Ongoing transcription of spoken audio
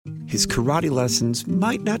his karate lessons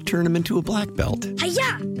might not turn him into a black belt.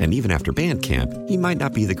 Hi-ya! And even after band camp, he might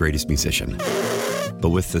not be the greatest musician.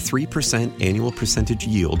 But with the 3% annual percentage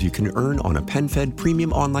yield you can earn on a PenFed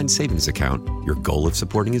premium online savings account, your goal of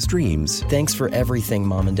supporting his dreams... Thanks for everything,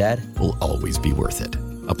 Mom and Dad. ...will always be worth it.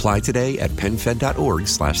 Apply today at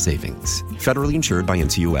PenFed.org/savings. Federally insured by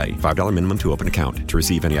NCUA. $5 minimum to open account. To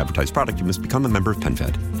receive any advertised product, you must become a member of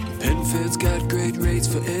PenFed. PenFed's got great rates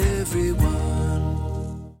for everyone.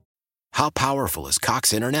 How powerful is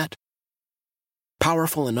Cox Internet?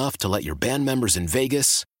 Powerful enough to let your band members in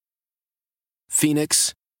Vegas,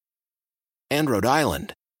 Phoenix, and Rhode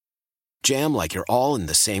Island jam like you're all in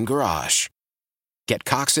the same garage. Get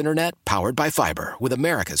Cox Internet powered by fiber with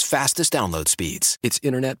America's fastest download speeds. It's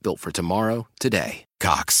internet built for tomorrow, today.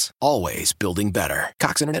 Cox, always building better.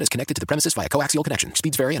 Cox Internet is connected to the premises via coaxial connection.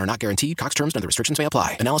 Speeds vary and are not guaranteed. Cox terms and other restrictions may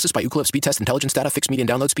apply. Analysis by Ookla Speed Test Intelligence Data. Fixed median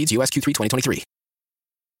download speeds. US Q3 2023.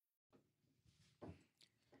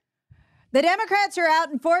 The Democrats are out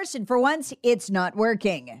in force, and for once, it's not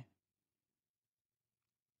working.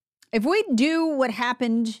 If we do what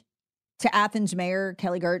happened to Athens Mayor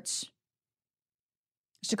Kelly Girtz,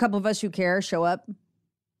 just a couple of us who care show up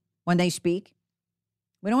when they speak.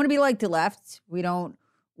 We don't want to be like the left. We don't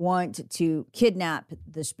want to kidnap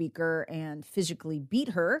the speaker and physically beat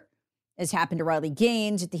her, as happened to Riley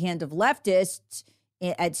Gaines at the hand of leftists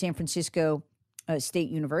at San Francisco State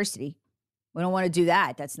University. We don't want to do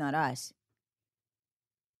that. That's not us.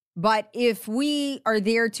 But if we are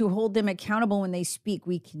there to hold them accountable when they speak,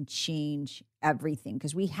 we can change everything,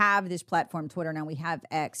 because we have this platform, Twitter, now we have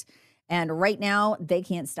X. And right now, they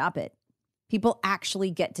can't stop it. People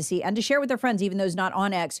actually get to see and to share with their friends, even those not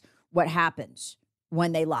on X, what happens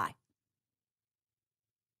when they lie.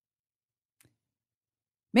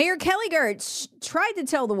 Mayor Kelly Girtz tried to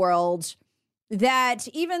tell the world that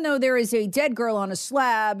even though there is a dead girl on a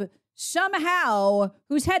slab, somehow,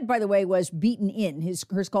 whose head, by the way, was beaten in,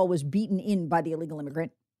 her skull was beaten in by the illegal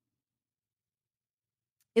immigrant.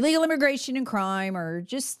 Illegal immigration and crime are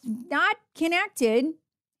just not connected.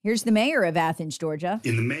 Here's the mayor of Athens, Georgia.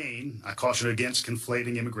 In the main, I caution against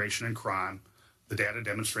conflating immigration and crime. The data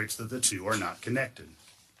demonstrates that the two are not connected.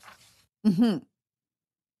 Oh,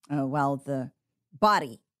 well, the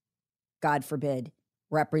body, God forbid,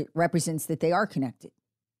 represents that they are connected.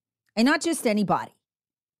 And not just any body.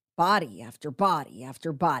 Body after body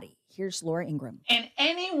after body. Here's Laura Ingraham. And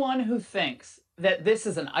anyone who thinks that this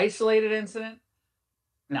is an isolated incident,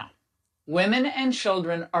 no. Women and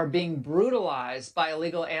children are being brutalized by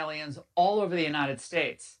illegal aliens all over the United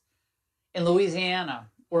States. In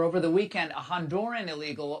Louisiana, where over the weekend a Honduran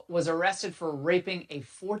illegal was arrested for raping a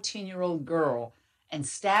 14-year-old girl and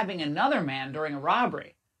stabbing another man during a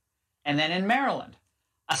robbery. And then in Maryland,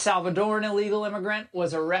 a Salvadoran illegal immigrant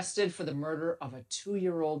was arrested for the murder of a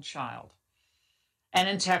 2-year-old child. And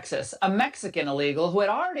in Texas, a Mexican illegal who had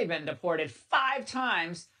already been deported 5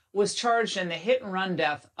 times was charged in the hit-and-run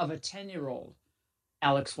death of a 10-year-old,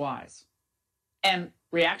 Alex Wise. And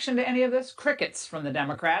reaction to any of this? Crickets from the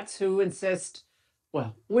Democrats, who insist,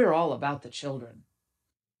 well, we're all about the children.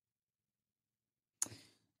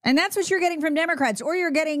 And that's what you're getting from Democrats. Or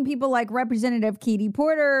you're getting people like Representative Katie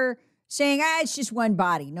Porter saying, it's just one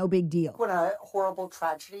body, no big deal. When a horrible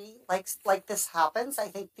tragedy like this happens, I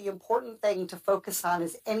think the important thing to focus on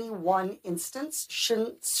is any one instance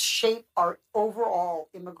shouldn't shape our overall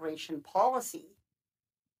immigration policy.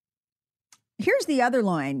 Here's the other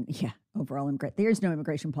line. Yeah, overall immigration. There's no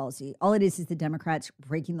immigration policy. All it is the Democrats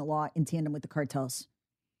breaking the law in tandem with the cartels,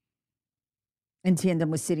 in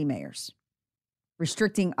tandem with city mayors,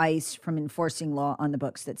 restricting ICE from enforcing law on the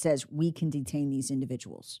books that says we can detain these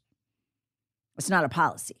individuals. It's not a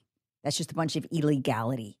policy. That's just a bunch of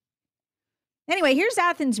illegality. Anyway, here's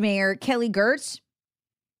Athens Mayor Kelly Girtz.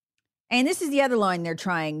 And this is the other line they're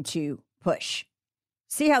trying to push.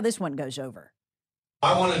 See how this one goes over.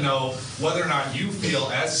 I want to know whether or not you feel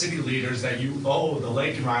as city leaders that you owe the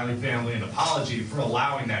Lake and Riley family an apology for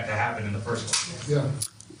allowing that to happen in the first place. Yeah.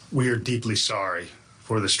 We are deeply sorry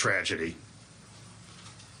for this tragedy.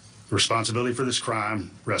 The responsibility for this crime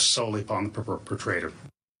rests solely upon the perpetrator.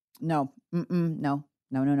 No, no.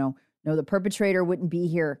 No, the perpetrator wouldn't be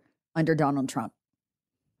here under Donald Trump.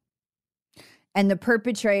 And the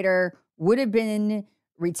perpetrator would have been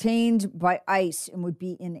retained by ICE and would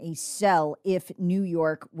be in a cell if New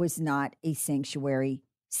York was not a sanctuary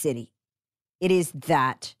city. It is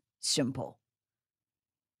that simple.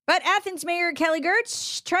 But Athens Mayor Kelly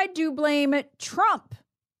Girtz tried to blame Trump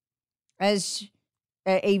as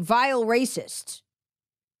a vile racist,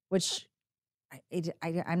 which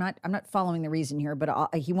I'm not following the reason here,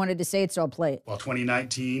 but he wanted to say it, so I'll play it. While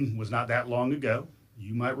 2019 was not that long ago,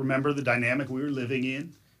 You might remember the dynamic we were living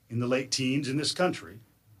in the late teens in this country,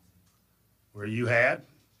 where you had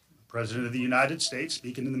the President of the United States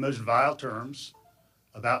speaking in the most vile terms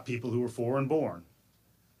about people who were foreign born.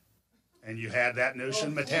 And you had that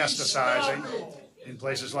notion metastasizing in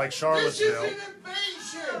places like Charlottesville. This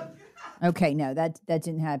is an invasion! Okay, no, that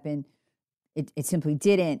didn't happen. It simply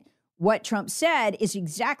didn't. What Trump said is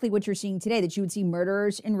exactly what you're seeing today, that you would see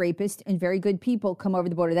murderers and rapists and very good people come over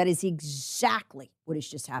the border. That is exactly what has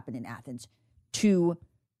just happened in Athens, to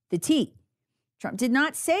the T. Trump did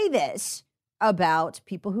not say this about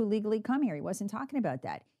people who legally come here. He wasn't talking about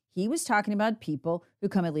that. He was talking about people who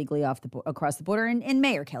come illegally across the border, and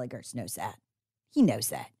Mayor Kelly Girtz knows that. He knows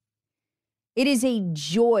that. It is a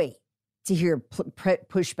joy to hear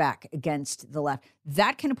pushback against the left.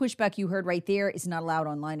 That kind of pushback you heard right there is not allowed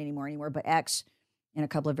online anywhere but X and a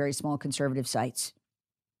couple of very small conservative sites.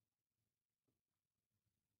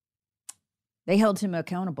 They held him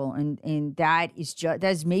accountable, and that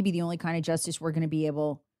is maybe the only kind of justice we're going to be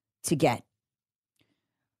able to get.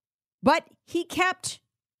 But he kept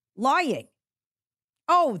lying.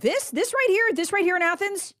 Oh, this right here in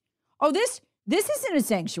Athens. Oh, this isn't a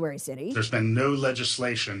sanctuary city. There's been no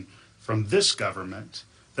legislation from this government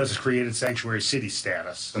that has created sanctuary city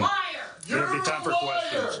status. Liar! There'll be time for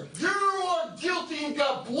questions. You are guilty and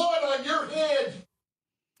got blood on your head.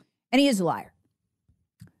 And he is a liar.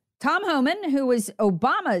 Tom Homan, who was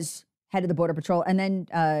Obama's head of the Border Patrol, and then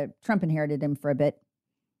Trump inherited him for a bit,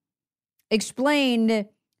 explained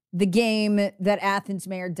the game that Athens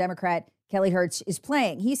Mayor Democrat Kelly Girtz is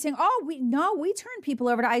playing. He's saying, we turn people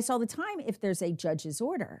over to ICE all the time if there's a judge's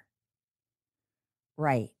order.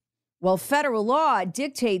 Right. Well, federal law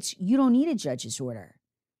dictates you don't need a judge's order.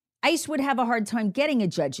 ICE would have a hard time getting a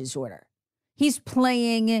judge's order. He's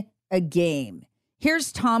playing a game.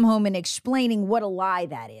 Here's Tom Homan explaining what a lie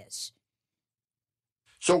that is.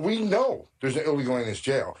 So we know there's an illegal in this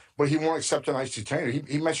jail, but he won't accept an ICE detainer.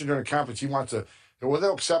 He mentioned during a conference he wants to,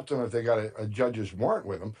 they'll accept him if they got a judge's warrant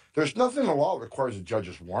with him. There's nothing in the law that requires a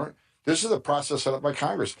judge's warrant. This is a process set up by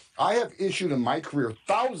Congress. I have issued in my career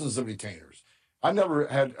thousands of detainers. I never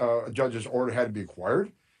had a judge's order had to be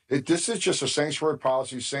acquired. This is just a sanctuary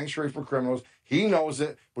policy, sanctuary for criminals. He knows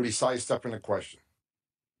it, but he's sidestepping the question.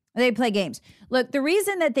 They play games. Look, the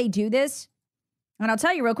reason that they do this, and I'll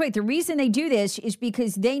tell you real quick, the reason they do this is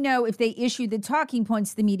because they know if they issue the talking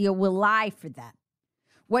points, the media will lie for them.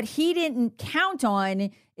 What he didn't count on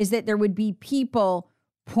is that there would be people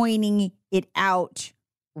pointing it out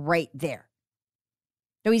right there.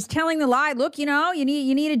 So he's telling the lie, look, you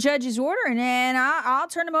need a judge's order, and then I'll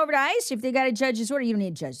turn them over to ICE if they got a judge's order. You don't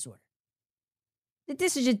need a judge's order.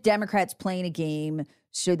 This is just Democrats playing a game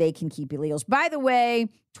so they can keep illegals. By the way,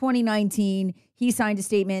 2019, he signed a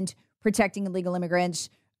statement protecting illegal immigrants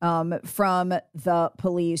from the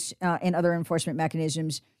police and other enforcement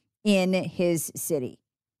mechanisms in his city.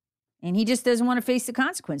 And he just doesn't want to face the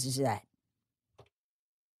consequences of that.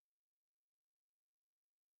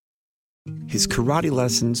 His karate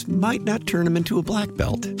lessons might not turn him into a black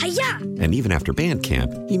belt. Hi-ya! And even after band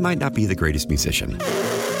camp, he might not be the greatest musician.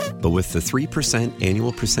 But with the 3%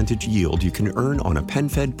 annual percentage yield you can earn on a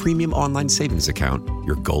PenFed premium online savings account,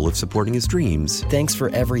 your goal of supporting his dreams... Thanks for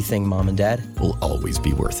everything, Mom and Dad. ...will always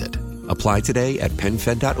be worth it. Apply today at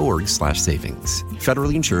PenFed.org/savings.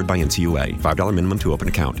 Federally insured by NCUA. $5 minimum to open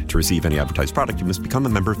account. To receive any advertised product, you must become a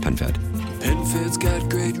member of PenFed. PenFed's got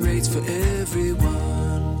great rates for everyone.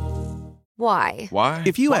 Why? Why?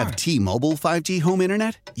 If you have T-Mobile 5G home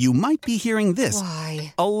internet, you might be hearing this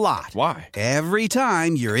Why? a lot. Why? Every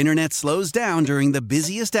time your internet slows down during the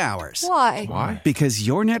busiest hours. Why? Why? Because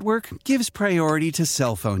your network gives priority to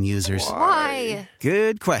cell phone users. Why?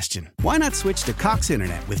 Good question. Why not switch to Cox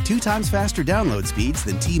Internet with 2 times faster download speeds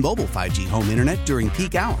than T-Mobile 5G home internet during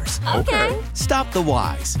peak hours? Okay. Stop the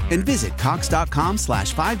whys and visit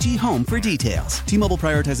cox.com/5G home for details. T-Mobile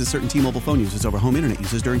prioritizes certain T-Mobile phone users over home internet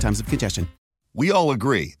users during times of congestion. We all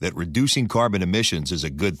agree that reducing carbon emissions is a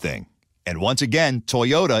good thing. And once again,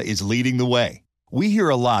 Toyota is leading the way. We hear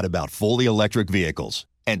a lot about fully electric vehicles,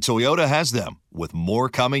 and Toyota has them, with more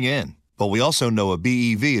coming in. But we also know a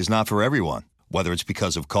BEV is not for everyone, whether it's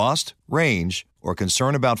because of cost, range, or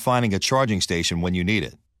concern about finding a charging station when you need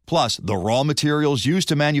it. Plus, the raw materials used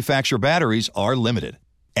to manufacture batteries are limited.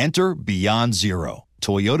 Enter Beyond Zero,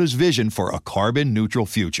 Toyota's vision for a carbon-neutral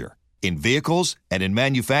future. In vehicles and in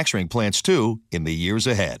manufacturing plants, too, in the years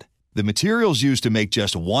ahead. The materials used to make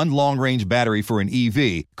just one long-range battery for an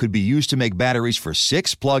EV could be used to make batteries for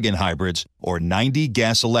 6 plug-in hybrids or 90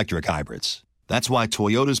 gas-electric hybrids. That's why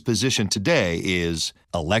Toyota's position today is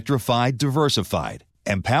electrified, diversified,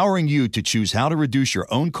 empowering you to choose how to reduce your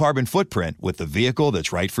own carbon footprint with the vehicle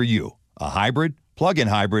that's right for you, a hybrid, plug-in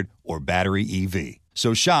hybrid, or battery EV.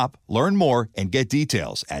 So shop, learn more, and get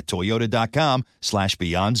details at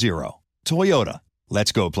toyota.com/beyond zero. Toyota,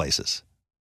 let's go places.